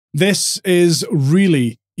This is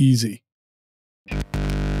really easy.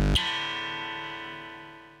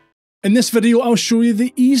 In this video, I'll show you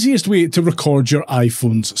the easiest way to record your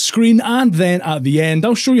iPhone's screen, and then at the end,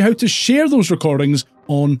 I'll show you how to share those recordings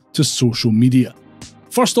on to social media.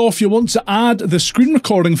 First off, you want to add the screen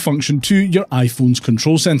recording function to your iPhone's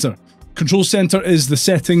control center. Control center is the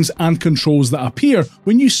settings and controls that appear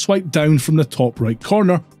when you swipe down from the top right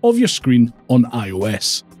corner of your screen on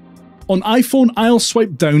iOS. On iPhone, I'll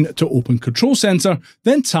swipe down to open Control Center,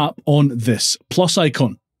 then tap on this plus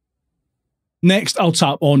icon. Next, I'll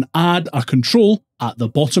tap on Add a Control at the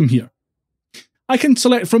bottom here. I can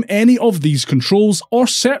select from any of these controls or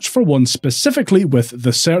search for one specifically with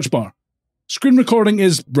the search bar. Screen recording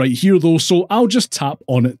is right here though, so I'll just tap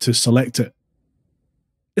on it to select it.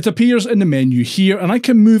 It appears in the menu here, and I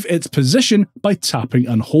can move its position by tapping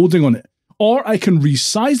and holding on it. Or I can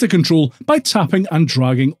resize the control by tapping and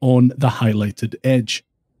dragging on the highlighted edge.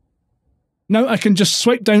 Now I can just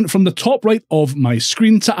swipe down from the top right of my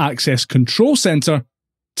screen to access Control Center,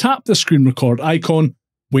 tap the screen record icon,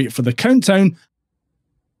 wait for the countdown,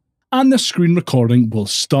 and the screen recording will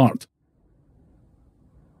start.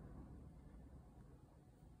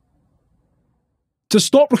 To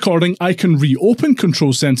stop recording, I can reopen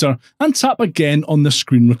Control Center and tap again on the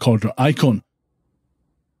screen recorder icon.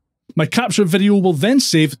 My captured video will then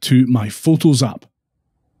save to my Photos app.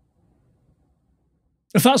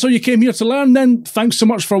 If that's all you came here to learn, then thanks so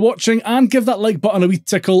much for watching, and give that like button a wee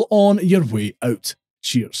tickle on your way out.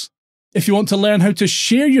 Cheers. If you want to learn how to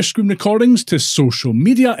share your screen recordings to social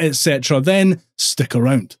media, etc., then stick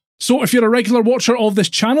around. So if you're a regular watcher of this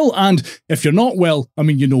channel, and if you're not, well, I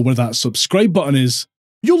mean, you know where that subscribe button is,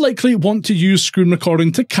 you'll likely want to use screen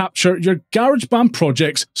recording to capture your GarageBand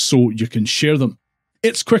projects so you can share them.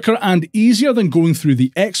 It's quicker and easier than going through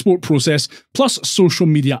the export process, plus social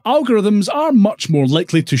media algorithms are much more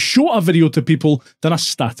likely to show a video to people than a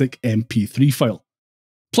static MP3 file.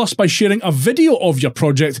 Plus, by sharing a video of your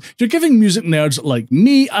project, you're giving music nerds like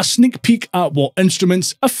me a sneak peek at what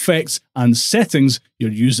instruments, effects, and settings you're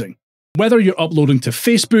using. Whether you're uploading to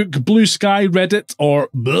Facebook, Blue Sky, Reddit, or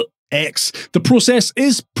X, the process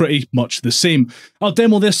is pretty much the same. I'll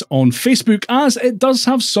demo this on Facebook, as it does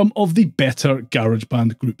have some of the better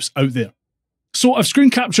GarageBand groups out there. So I've screen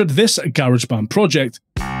captured this GarageBand project.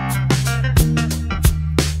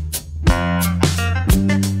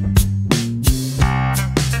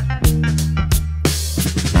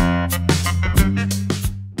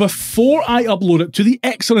 Before I upload it to the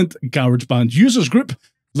excellent GarageBand users group,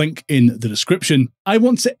 link in the description, I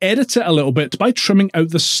want to edit it a little bit by trimming out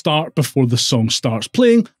the start before the song starts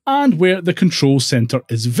playing and where the control center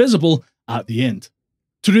is visible at the end.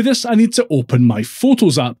 To do this, I need to open my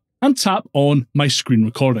Photos app and tap on my screen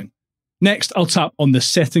recording. Next, I'll tap on the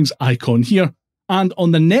settings icon here, and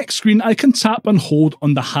on the next screen, I can tap and hold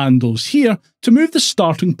on the handles here to move the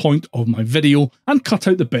starting point of my video and cut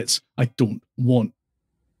out the bits I don't want.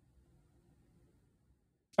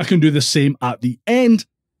 I can do the same at the end,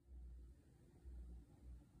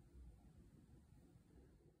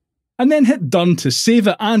 and then hit done to save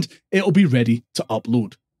it, and it'll be ready to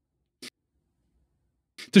upload.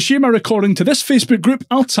 To share my recording to this Facebook group,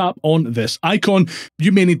 I'll tap on this icon.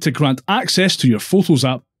 You may need to grant access to your Photos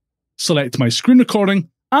app, select my screen recording,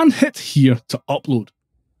 and hit here to upload.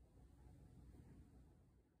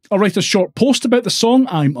 I'll write a short post about the song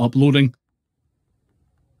I'm uploading.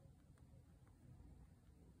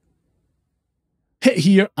 Hit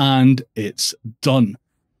here and it's done.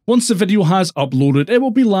 Once the video has uploaded, it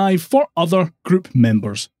will be live for other group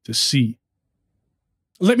members to see.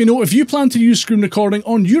 Let me know if you plan to use screen recording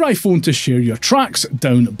on your iPhone to share your tracks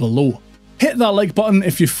down below. Hit that like button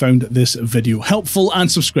if you found this video helpful,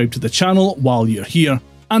 and subscribe to the channel while you're here.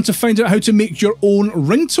 And to find out how to make your own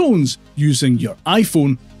ringtones using your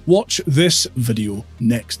iPhone, watch this video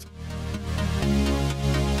next.